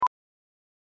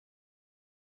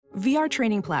VR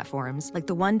training platforms, like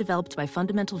the one developed by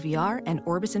Fundamental VR and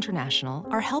Orbis International,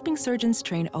 are helping surgeons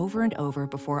train over and over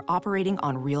before operating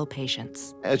on real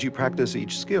patients. As you practice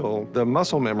each skill, the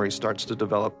muscle memory starts to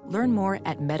develop. Learn more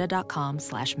at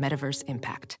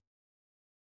meta.com/metaverseimpact.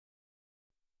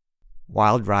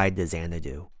 Wild Ride to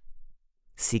Xanadu,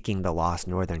 Seeking the Lost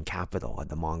Northern Capital of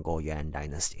the Mongol Yuan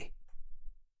Dynasty.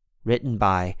 Written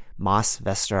by Mads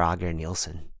Vesterager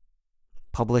Nielsen.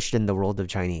 Published in The World of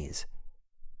Chinese.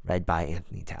 Read by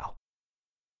Anthony Tao.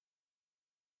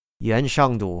 Yuan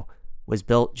Shangdu was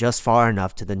built just far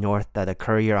enough to the north that a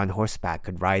courier on horseback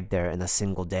could ride there in a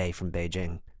single day from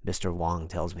Beijing, Mr. Wang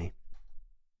tells me.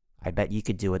 I bet you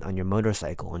could do it on your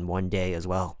motorcycle in one day as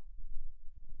well.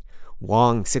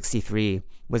 Wang, 63,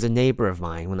 was a neighbor of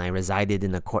mine when I resided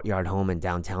in a courtyard home in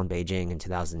downtown Beijing in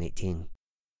 2018.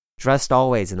 Dressed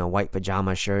always in a white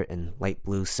pajama shirt and light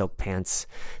blue silk pants,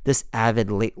 this avid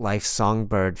late-life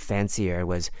songbird fancier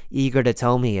was eager to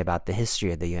tell me about the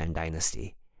history of the Yuan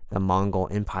dynasty, the Mongol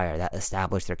empire that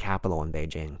established their capital in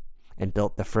Beijing, and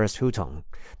built the first hutong,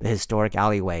 the historic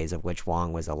alleyways of which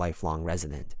Wang was a lifelong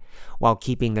resident, while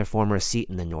keeping their former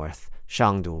seat in the north,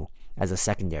 Shangdu, as a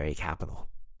secondary capital.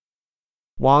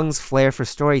 Wang's flair for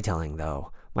storytelling,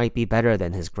 though, might be better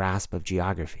than his grasp of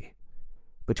geography.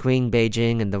 Between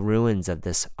Beijing and the ruins of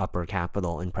this upper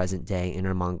capital in present-day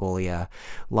Inner Mongolia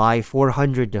lie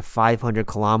 400 to 500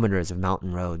 kilometers of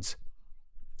mountain roads.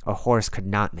 A horse could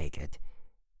not make it.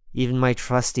 Even my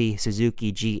trusty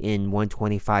Suzuki GN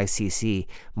 125cc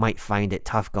might find it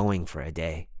tough going for a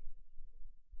day.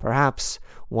 Perhaps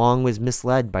Wang was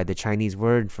misled by the Chinese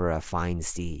word for a fine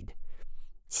steed.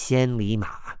 千里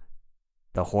马,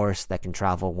 the horse that can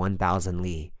travel 1,000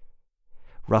 li,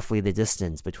 roughly the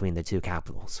distance between the two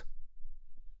capitals.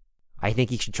 I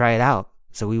think you should try it out,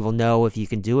 so we will know if you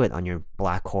can do it on your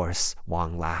black horse,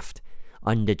 Wang laughed,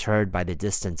 undeterred by the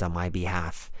distance on my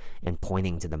behalf and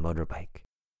pointing to the motorbike.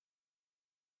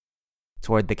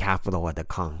 Toward the capital of the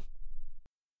Kang.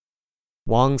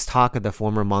 Wang's talk of the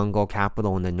former Mongol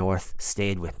capital in the north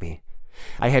stayed with me.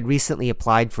 I had recently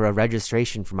applied for a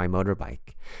registration for my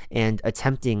motorbike, and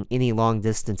attempting any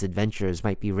long-distance adventures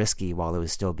might be risky while it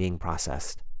was still being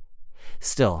processed.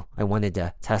 Still, I wanted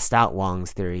to test out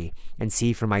Wang's theory and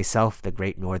see for myself the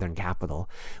great northern capital,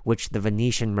 which the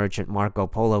Venetian merchant Marco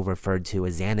Polo referred to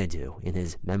as Xanadu in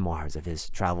his memoirs of his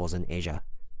travels in Asia.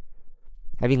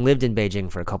 Having lived in Beijing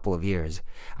for a couple of years,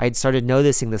 I had started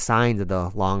noticing the signs of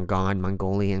the long-gone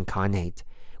Mongolian Khanate,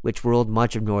 which ruled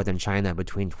much of northern China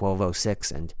between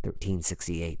 1206 and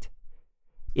 1368.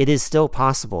 It is still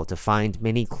possible to find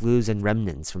many clues and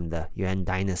remnants from the Yuan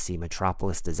dynasty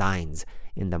metropolis designs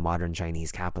in the modern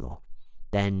Chinese capital,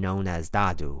 then known as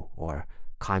Dadu, or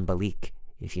Khanbalik,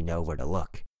 if you know where to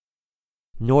look.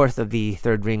 North of the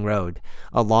Third Ring Road,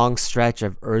 a long stretch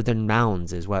of earthen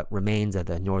mounds is what remains of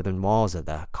the northern walls of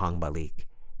the Khanbalik,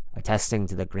 attesting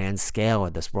to the grand scale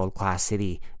of this world-class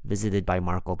city visited by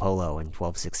Marco Polo in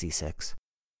 1266.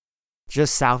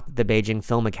 Just south of the Beijing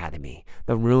Film Academy,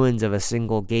 the ruins of a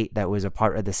single gate that was a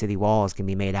part of the city walls can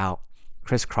be made out,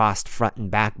 crisscrossed front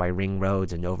and back by ring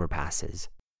roads and overpasses.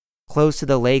 Close to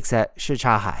the lakes at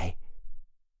Shichahai,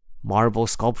 marble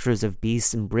sculptures of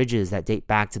beasts and bridges that date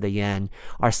back to the Yuan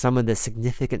are some of the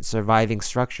significant surviving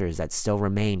structures that still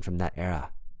remain from that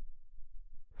era.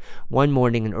 One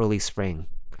morning in early spring,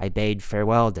 I bade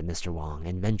farewell to Mr. Wang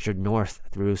and ventured north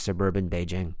through suburban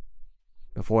Beijing.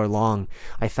 Before long,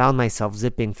 I found myself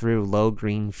zipping through low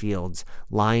green fields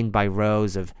lined by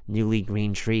rows of newly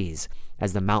green trees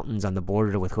as the mountains on the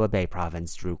border with Hebei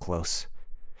province drew close.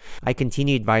 I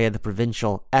continued via the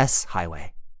provincial S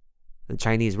highway. The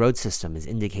Chinese road system is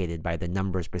indicated by the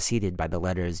numbers preceded by the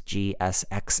letters G, S,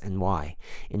 X, and Y,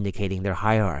 indicating their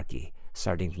hierarchy,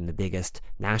 starting from the biggest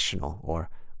national or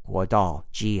Guodao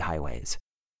G highways,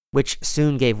 which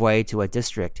soon gave way to a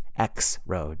district X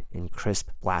road in crisp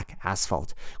black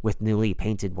asphalt with newly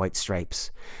painted white stripes,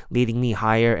 leading me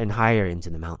higher and higher into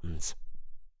the mountains.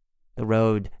 The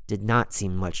road did not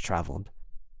seem much traveled.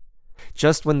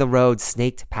 Just when the road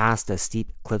snaked past a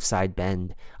steep cliffside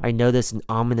bend, I noticed an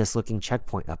ominous-looking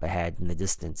checkpoint up ahead in the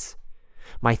distance.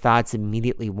 My thoughts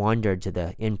immediately wandered to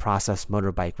the in-process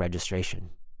motorbike registration.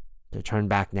 To turn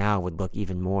back now would look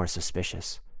even more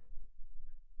suspicious.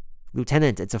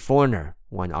 "Lieutenant, it's a foreigner,"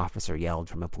 one officer yelled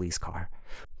from a police car,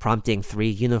 prompting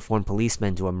 3 uniformed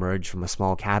policemen to emerge from a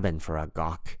small cabin for a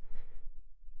gawk.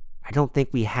 "I don't think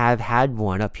we have had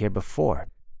one up here before."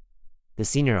 The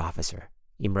senior officer,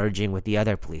 emerging with the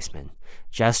other policeman,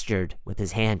 gestured with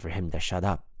his hand for him to shut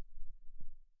up.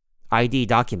 "ID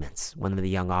documents," one of the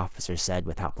young officers said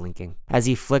without blinking, as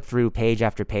he flicked through page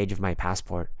after page of my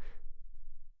passport.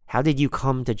 How did you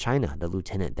come to China? The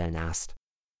lieutenant then asked.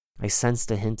 I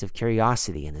sensed a hint of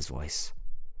curiosity in his voice.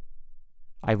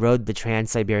 I rode the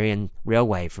Trans-Siberian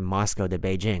Railway from Moscow to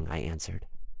Beijing, I answered.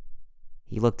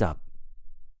 He looked up.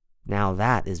 Now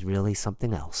that is really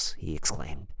something else, he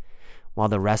exclaimed, while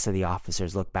the rest of the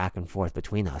officers looked back and forth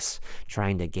between us,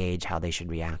 trying to gauge how they should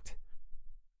react.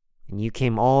 And you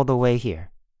came all the way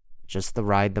here, just to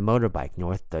ride the motorbike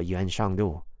north to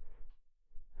Yuanshangdu.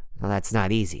 Now that's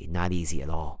not easy at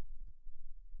all.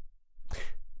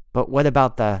 But what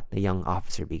about the young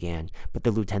officer began, but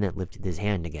the lieutenant lifted his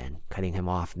hand again, cutting him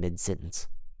off mid-sentence.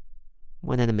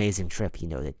 What an amazing trip, he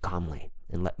noted calmly,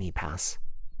 and let me pass.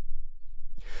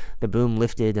 The boom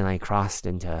lifted and I crossed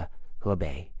into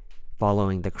Hebei,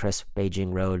 following the crisp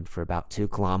Beijing road for about 2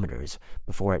 kilometers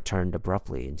before it turned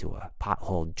abruptly into a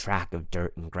potholed track of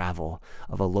dirt and gravel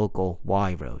of a local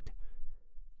Y road.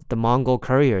 Did the Mongol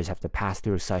couriers have to pass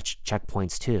through such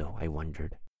checkpoints too, I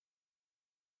wondered.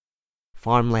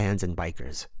 Farmlands and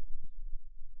bikers.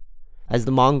 As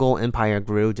the Mongol Empire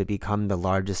grew to become the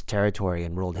largest territory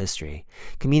in world history,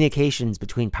 communications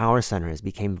between power centers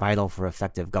became vital for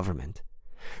effective government.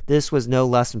 This was no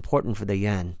less important for the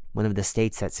Yuan, one of the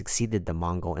states that succeeded the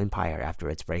Mongol Empire after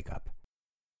its breakup.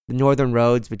 The northern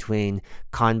roads between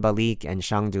Khanbalik and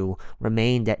Shangdu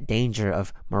remained at danger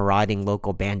of marauding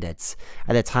local bandits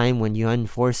at a time when Yuan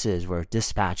forces were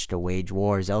dispatched to wage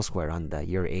wars elsewhere on the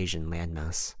Eurasian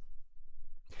landmass.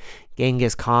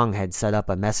 Genghis Khan had set up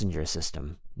a messenger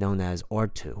system, known as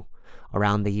Ortu,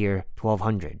 around the year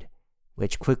 1200,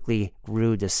 which quickly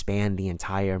grew to span the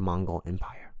entire Mongol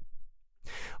Empire.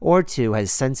 Ortu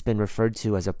has since been referred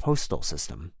to as a postal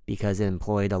system because it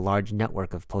employed a large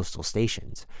network of postal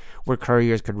stations, where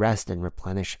couriers could rest and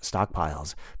replenish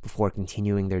stockpiles before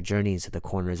continuing their journeys to the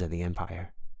corners of the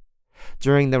empire.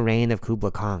 During the reign of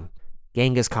Kublai Khan,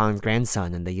 Genghis Khan's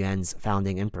grandson and the Yuan's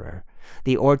founding emperor,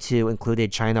 the Ortu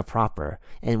included China proper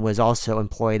and was also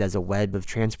employed as a web of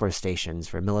transport stations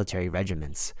for military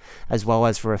regiments, as well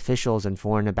as for officials and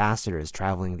foreign ambassadors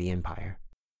traveling the empire.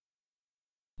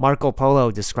 Marco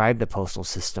Polo described the postal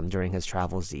system during his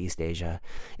travels to East Asia,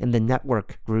 and the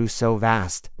network grew so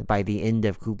vast that by the end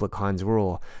of Kublai Khan's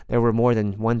rule, there were more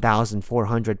than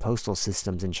 1,400 postal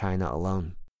systems in China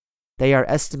alone. They are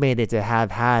estimated to have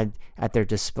had at their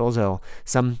disposal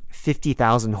some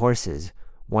 50,000 horses,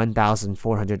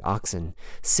 1,400 oxen,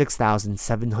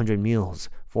 6,700 mules,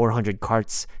 400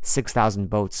 carts, 6,000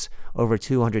 boats, over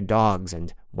 200 dogs,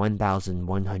 and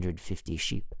 1,150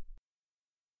 sheep.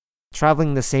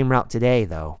 Traveling the same route today,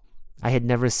 though, I had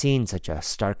never seen such a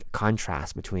stark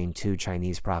contrast between 2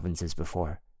 Chinese provinces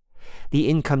before. The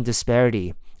income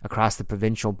disparity across the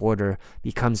provincial border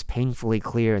becomes painfully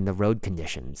clear in the road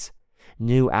conditions.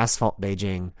 New asphalt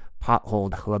Beijing,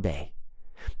 potholed Hebei.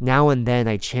 Now and then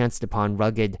I chanced upon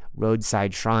rugged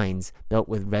roadside shrines built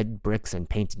with red bricks and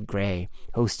painted gray,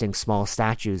 hosting small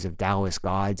statues of Taoist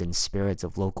gods and spirits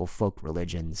of local folk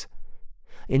religions.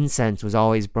 Incense was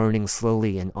always burning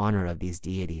slowly in honor of these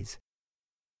deities.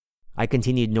 I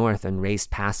continued north and raced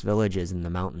past villages in the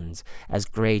mountains as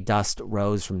gray dust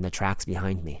rose from the tracks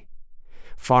behind me.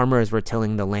 Farmers were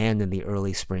tilling the land in the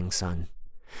early spring sun.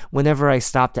 Whenever I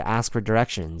stopped to ask for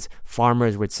directions,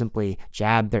 farmers would simply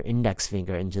jab their index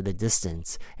finger into the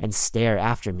distance and stare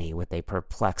after me with a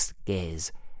perplexed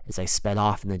gaze as I sped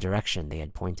off in the direction they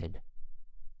had pointed.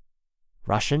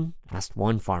 Russian? Asked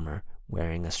one farmer,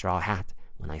 wearing a straw hat,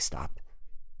 when I stopped.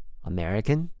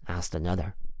 American? Asked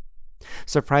another.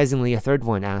 Surprisingly, a third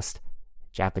one asked,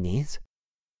 Japanese?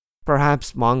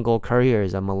 Perhaps Mongol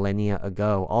couriers a millennia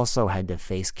ago also had to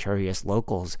face curious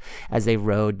locals as they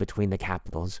rode between the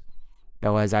capitals,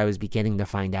 though as I was beginning to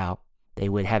find out, they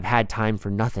would have had time for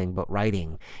nothing but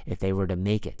writing if they were to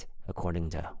make it,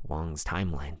 according to Wang's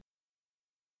timeline.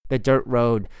 The dirt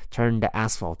road turned to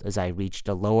asphalt as I reached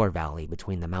a lower valley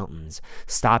between the mountains,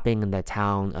 stopping in the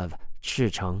town of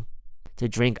Chicheng to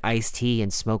drink iced tea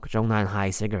and smoke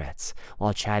Zhongnanhai cigarettes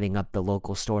while chatting up the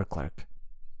local store clerk.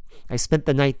 I spent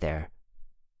the night there.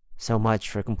 So much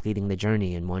for completing the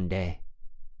journey in one day.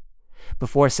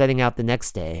 Before setting out the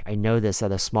next day, I noticed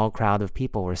that a small crowd of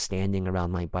people were standing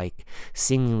around my bike,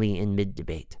 seemingly in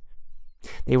mid-debate.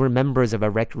 They were members of a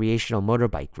recreational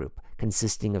motorbike group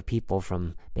consisting of people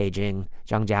from Beijing,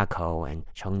 Zhangjiakou, and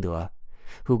Chengde,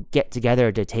 who get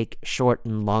together to take short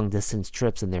and long-distance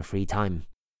trips in their free time.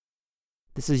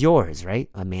 This is yours, right?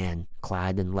 A man,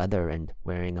 clad in leather and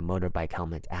wearing a motorbike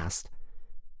helmet, asked.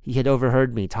 He had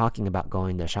overheard me talking about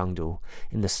going to Shangdu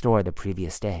in the store the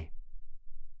previous day.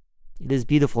 It is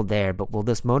beautiful there, but will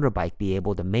this motorbike be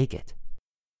able to make it?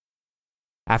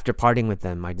 After parting with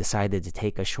them, I decided to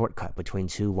take a shortcut between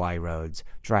two Y roads,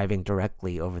 driving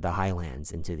directly over the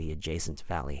highlands into the adjacent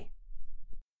valley.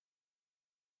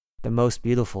 The most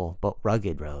beautiful but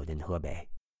rugged road in Hebei.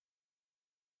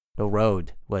 The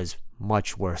road was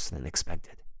much worse than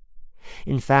expected.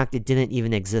 In fact, it didn't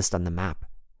even exist on the map.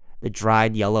 The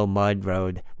dried yellow mud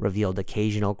road revealed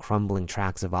occasional crumbling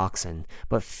tracks of oxen,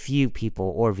 but few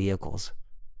people or vehicles.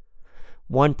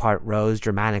 One part rose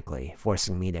dramatically,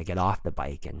 forcing me to get off the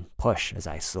bike and push as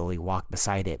I slowly walked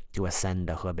beside it to ascend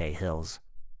the Hebei hills.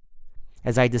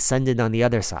 As I descended on the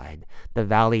other side, the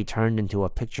valley turned into a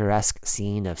picturesque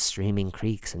scene of streaming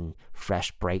creeks and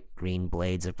fresh, bright green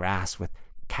blades of grass with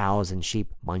cows and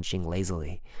sheep munching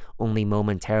lazily, only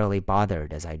momentarily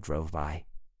bothered as I drove by.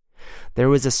 There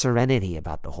was a serenity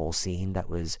about the whole scene that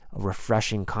was a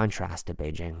refreshing contrast to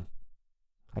Beijing.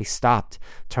 I stopped,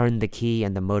 turned the key,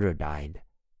 and the motor died.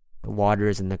 The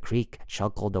waters in the creek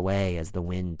chuckled away as the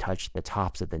wind touched the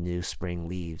tops of the new spring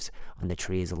leaves on the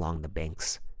trees along the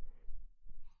banks.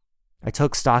 I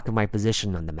took stock of my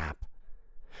position on the map.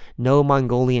 No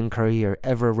Mongolian courier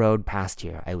ever rode past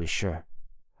here, I was sure.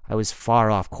 I was far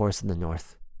off course in the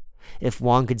north. If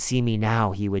Wang could see me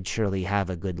now, he would surely have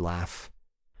a good laugh.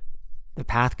 The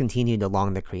path continued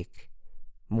along the creek.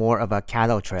 More of a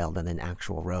cattle trail than an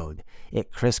actual road.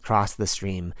 It crisscrossed the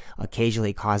stream,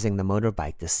 occasionally causing the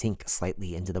motorbike to sink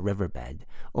slightly into the riverbed,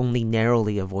 only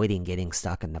narrowly avoiding getting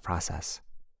stuck in the process.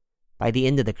 By the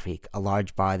end of the creek, a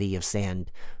large body of sand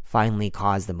finally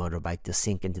caused the motorbike to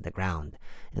sink into the ground,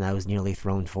 and I was nearly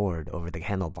thrown forward over the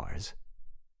handlebars.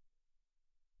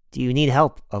 "Do you need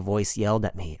help?" a voice yelled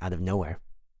at me out of nowhere.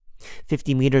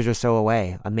 50 meters or so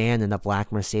away, a man in a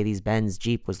black Mercedes-Benz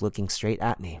Jeep was looking straight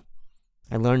at me.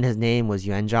 I learned his name was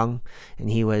Yuan Zhang, and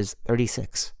he was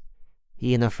 36.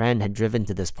 He and a friend had driven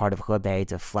to this part of Hebei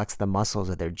to flex the muscles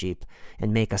of their Jeep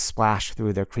and make a splash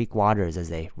through their creek waters as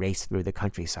they raced through the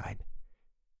countryside.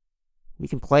 "We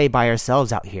can play by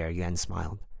ourselves out here," Yuan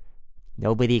smiled.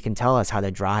 "Nobody can tell us how to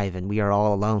drive, and we are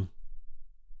all alone."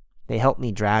 They helped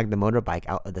me drag the motorbike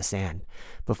out of the sand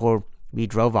before we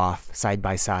drove off, side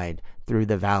by side, through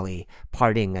the valley,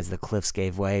 parting as the cliffs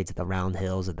gave way to the round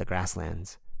hills of the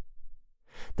grasslands.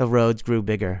 The roads grew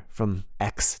bigger, from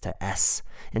X to S,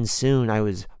 and soon I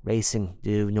was racing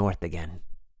due north again.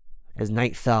 As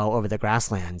night fell over the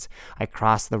grasslands, I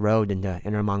crossed the road into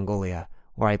Inner Mongolia,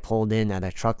 where I pulled in at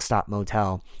a truck stop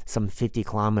motel some 50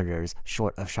 kilometers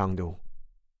short of Shangdu.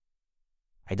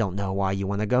 "I don't know why you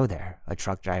want to go there," a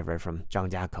truck driver from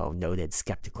Zhangjiakou noted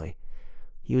skeptically.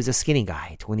 He was a skinny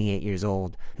guy, 28 years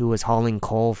old, who was hauling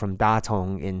coal from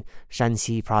Datong in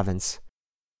Shanxi province.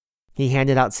 He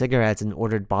handed out cigarettes and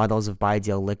ordered bottles of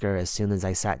Baijiu liquor as soon as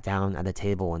I sat down at a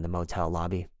table in the motel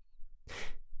lobby.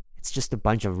 "It's just a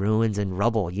bunch of ruins and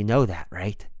rubble, you know that,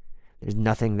 right? There's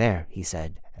nothing there," he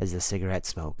said, as the cigarette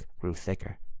smoke grew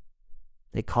thicker.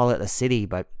 "They call it a city,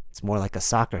 but it's more like a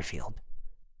soccer field."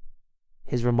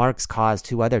 His remarks caused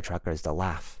two other truckers to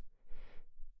laugh.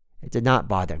 It did not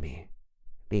bother me.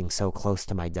 Being so close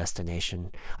to my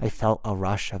destination, I felt a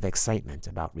rush of excitement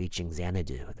about reaching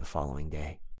Xanadu the following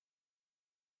day.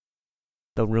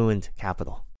 The ruined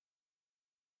capital.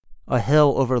 A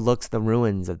hill overlooks the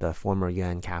ruins of the former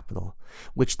Yuan capital,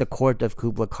 which the court of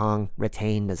Kublai Khan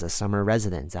retained as a summer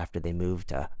residence after they moved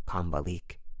to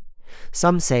Khambalik.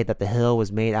 Some say that the hill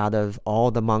was made out of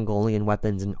all the Mongolian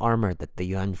weapons and armor that the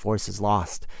Yuan forces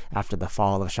lost after the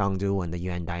fall of Shangdu and the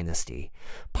Yuan dynasty,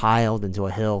 piled into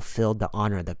a hill filled to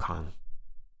honor the Khan.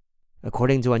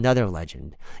 According to another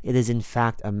legend, it is in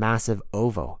fact a massive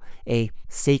ovo, a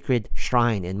sacred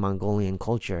shrine in Mongolian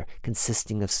culture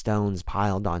consisting of stones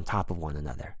piled on top of one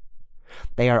another.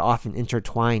 They are often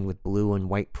intertwined with blue and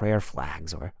white prayer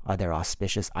flags or other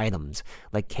auspicious items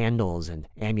like candles and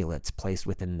amulets placed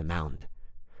within the mound.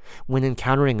 When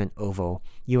encountering an ovo,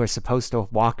 you are supposed to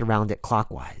walk around it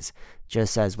clockwise,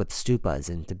 just as with stupas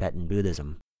in Tibetan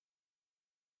Buddhism.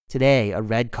 Today, a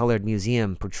red-colored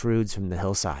museum protrudes from the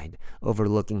hillside,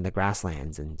 overlooking the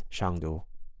grasslands in Shangdu.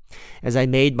 As I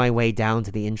made my way down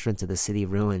to the entrance of the city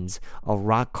ruins, a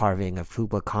rock carving of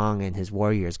Kublai Khan and his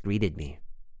warriors greeted me.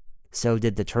 So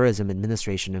did the tourism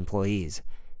administration employees.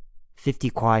 50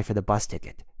 kwai for the bus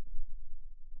ticket.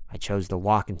 I chose to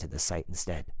walk into the site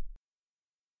instead.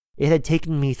 It had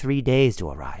taken me 3 days to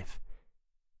arrive.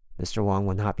 Mr. Wang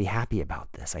would not be happy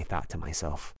about this, I thought to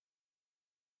myself.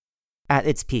 At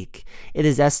its peak, it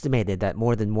is estimated that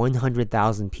more than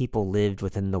 100,000 people lived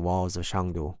within the walls of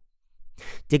Shangdu.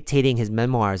 Dictating his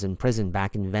memoirs in prison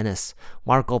back in Venice,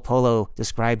 Marco Polo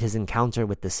described his encounter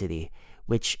with the city,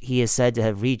 which he is said to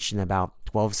have reached in about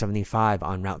 1275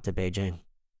 en route to Beijing.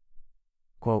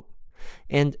 Quote,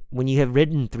 And when you have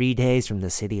ridden 3 days from the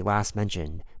city last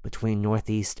mentioned, between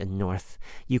northeast and north,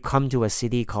 you come to a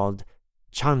city called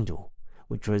Chengdu,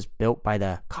 which was built by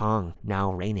the Kang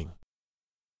now reigning.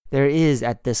 There is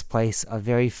at this place a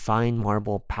very fine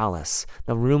marble palace,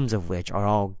 the rooms of which are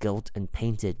all gilt and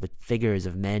painted with figures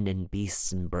of men and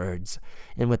beasts and birds,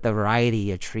 and with a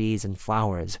variety of trees and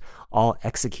flowers, all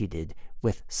executed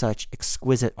with such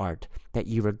exquisite art that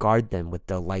you regard them with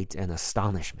delight and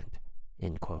astonishment."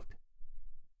 End quote.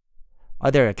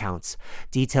 Other accounts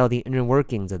detail the inner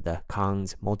workings of the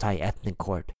Kang's multi-ethnic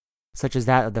court, such as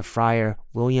that of the friar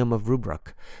William of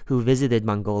Rubruck, who visited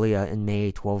Mongolia in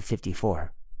May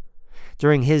 1254.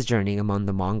 During his journey among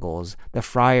the Mongols, the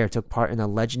friar took part in a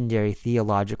legendary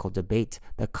theological debate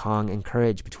the Kang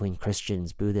encouraged between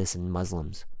Christians, Buddhists, and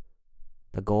Muslims.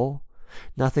 The goal?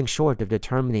 Nothing short of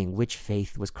determining which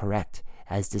faith was correct,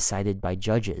 as decided by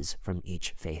judges from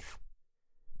each faith.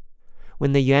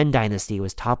 When the Yuan dynasty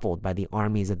was toppled by the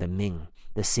armies of the Ming,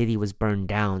 the city was burned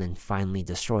down and finally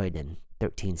destroyed in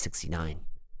 1369.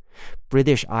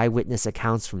 British eyewitness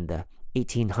accounts from the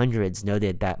 1800s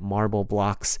noted that marble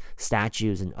blocks,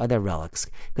 statues, and other relics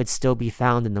could still be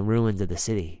found in the ruins of the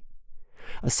city.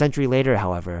 A century later,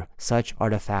 however, such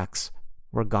artifacts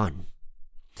were gone.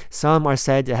 Some are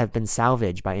said to have been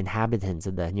salvaged by inhabitants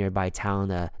of the nearby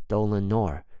town of Dolan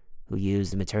Nor, who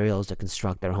used the materials to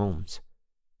construct their homes.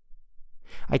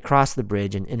 I crossed the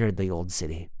bridge and entered the old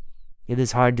city. It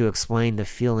is hard to explain the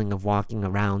feeling of walking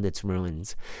around its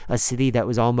ruins, a city that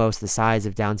was almost the size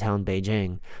of downtown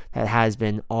Beijing, that has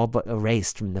been all but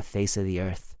erased from the face of the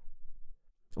earth.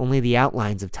 Only the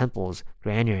outlines of temples,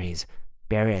 granaries,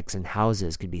 barracks, and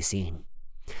houses could be seen,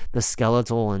 the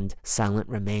skeletal and silent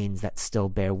remains that still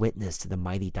bear witness to the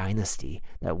mighty dynasty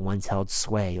that once held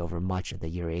sway over much of the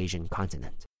Eurasian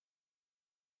continent.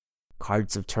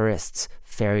 Carts of tourists,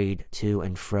 ferried to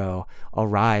and fro,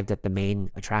 arrived at the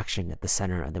main attraction at the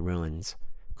center of the ruins,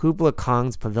 Kublai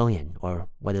Khan's pavilion, or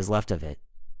what is left of it.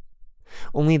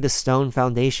 Only the stone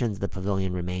foundations of the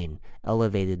pavilion remain,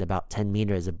 elevated about 10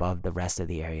 meters above the rest of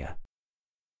the area.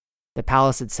 The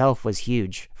palace itself was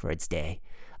huge for its day,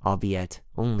 albeit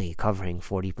only covering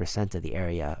 40% of the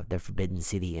area of the Forbidden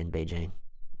City in Beijing.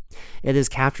 It has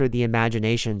captured the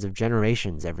imaginations of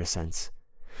generations ever since.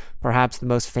 Perhaps the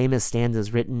most famous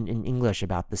stanzas written in English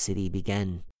about the city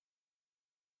begin,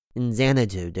 "In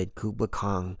Xanadu did Kublai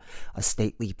Khan a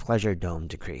stately pleasure dome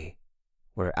decree,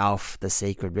 where Alph, the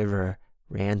sacred river,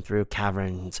 ran through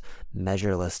caverns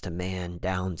measureless to man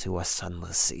down to a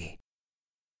sunless sea."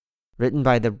 Written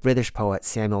by the British poet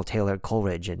Samuel Taylor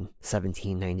Coleridge in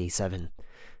 1797,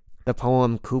 the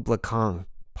poem Kublai Khan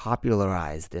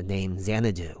popularized the name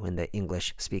Xanadu in the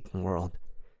English-speaking world.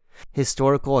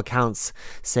 Historical accounts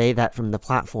say that from the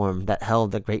platform that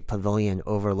held the great pavilion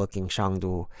overlooking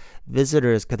Chengdu,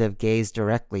 visitors could have gazed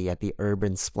directly at the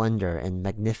urban splendor and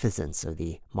magnificence of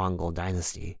the Mongol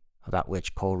dynasty, about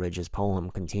which Coleridge's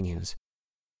poem continues.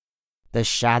 "The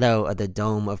shadow of the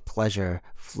dome of pleasure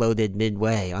floated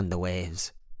midway on the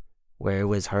waves, where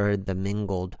was heard the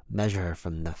mingled measure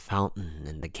from the fountain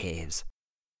and the caves."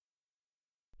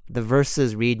 The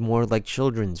verses read more like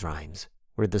children's rhymes,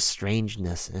 where the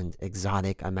strangeness and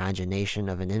exotic imagination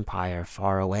of an empire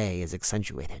far away is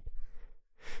accentuated.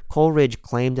 Coleridge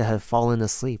claimed to have fallen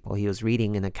asleep while he was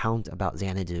reading an account about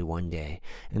Xanadu one day,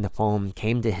 and the poem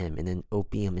came to him in an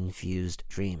opium-infused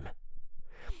dream.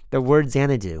 The word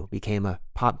Xanadu became a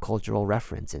pop-cultural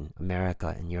reference in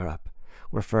America and Europe,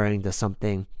 referring to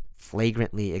something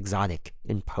flagrantly exotic,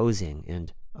 imposing,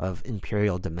 and of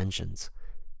imperial dimensions.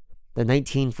 The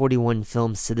 1941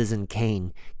 film Citizen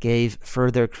Kane gave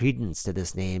further credence to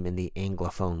this name in the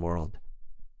Anglophone world.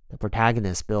 The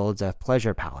protagonist builds a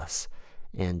pleasure palace,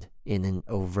 and, in an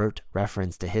overt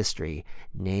reference to history,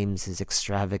 names his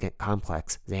extravagant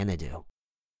complex Xanadu.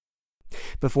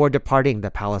 Before departing the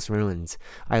palace ruins,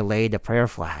 I laid a prayer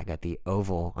flag at the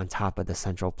oval on top of the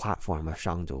central platform of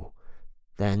Chengdu,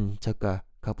 then took a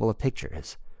couple of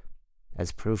pictures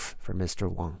as proof for Mr.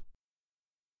 Wang.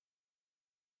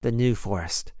 The New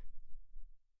Forest.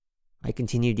 I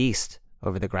continued east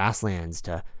over the grasslands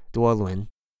to Duolun,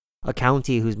 a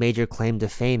county whose major claim to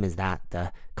fame is that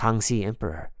the Kangxi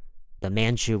Emperor, the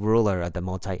Manchu ruler of the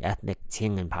multi-ethnic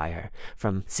Qing Empire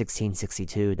from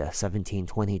 1662 to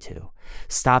 1722,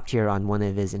 stopped here on one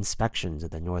of his inspections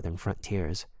of the northern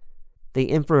frontiers.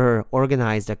 The emperor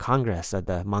organized a congress of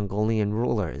the Mongolian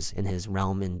rulers in his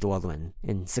realm in Duolun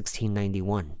in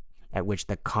 1691, at which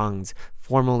the Kangs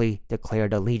formally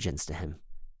declared allegiance to him.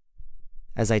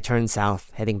 As I turned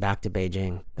south, heading back to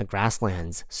Beijing, the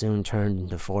grasslands soon turned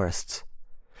into forests.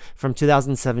 From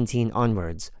 2017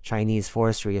 onwards, Chinese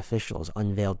forestry officials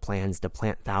unveiled plans to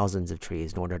plant thousands of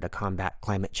trees in order to combat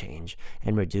climate change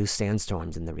and reduce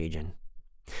sandstorms in the region.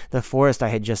 The forest I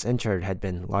had just entered had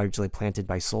been largely planted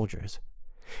by soldiers.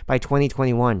 By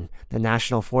 2021, the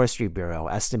National Forestry Bureau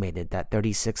estimated that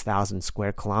 36,000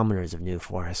 square kilometers of new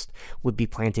forest would be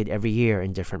planted every year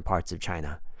in different parts of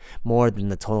China, more than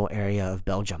the total area of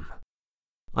Belgium.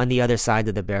 On the other side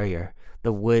of the barrier,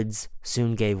 the woods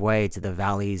soon gave way to the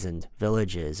valleys and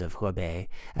villages of Hebei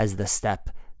as the steppe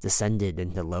descended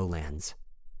into lowlands.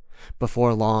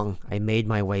 Before long, I made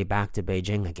my way back to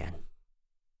Beijing again.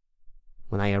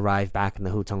 When I arrived back in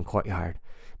the Hutong courtyard,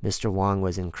 Mr. Wang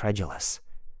was incredulous.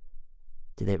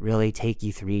 Did it really take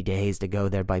you 3 days to go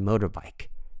there by motorbike?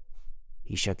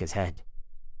 He shook his head.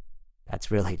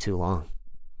 That's really too long.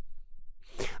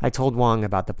 I told Wang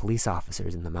about the police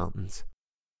officers in the mountains.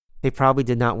 They probably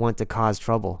did not want to cause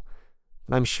trouble,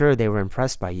 but I'm sure they were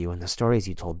impressed by you and the stories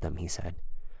you told them, he said.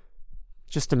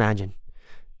 Just imagine,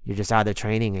 you're just out of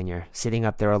training and you're sitting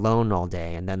up there alone all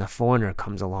day, and then a foreigner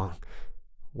comes along.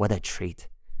 What a treat.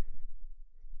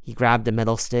 He grabbed a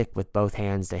metal stick with both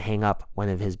hands to hang up one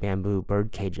of his bamboo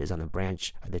bird cages on a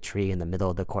branch of the tree in the middle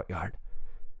of the courtyard.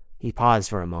 He paused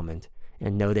for a moment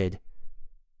and noted,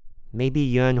 "Maybe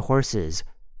Yuan horses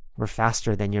were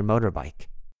faster than your motorbike."